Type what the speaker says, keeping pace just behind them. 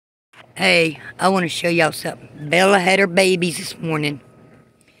Hey, I want to show y'all something. Bella had her babies this morning.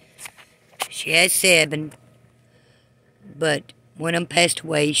 She had 7, but one of them passed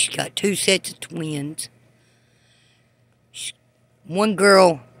away. She got 2 sets of twins. One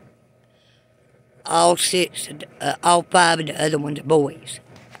girl, all 5 of the other ones are boys.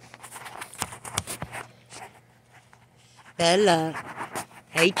 Bella,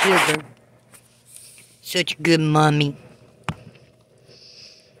 hey children, such a good mommy.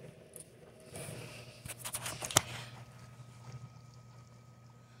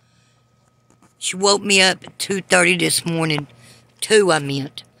 She woke me up at 2:30 this morning, 2 I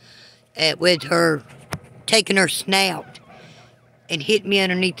meant, with her taking her snout and hit me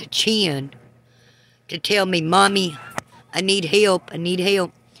underneath the chin to tell me, Mommy, I need help, I need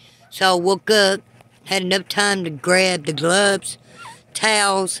help. So I woke up, had enough time to grab the gloves,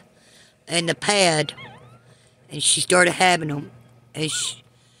 towels, and the pad, and she started having them. And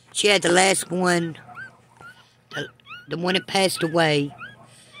she had the last one, the one that passed away.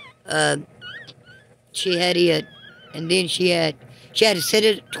 She had it, and then she had a set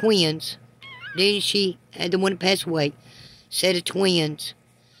of twins. Then she had the one that passed away, set of twins,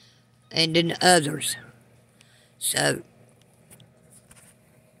 and then the others. So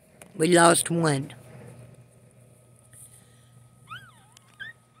we lost one.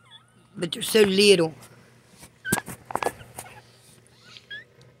 But they're so little.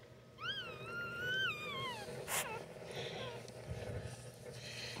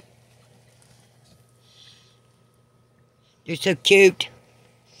 They're so cute.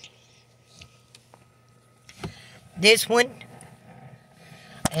 This one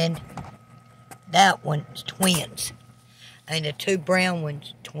and that one's twins. And the 2 brown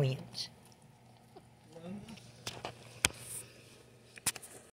ones, twins.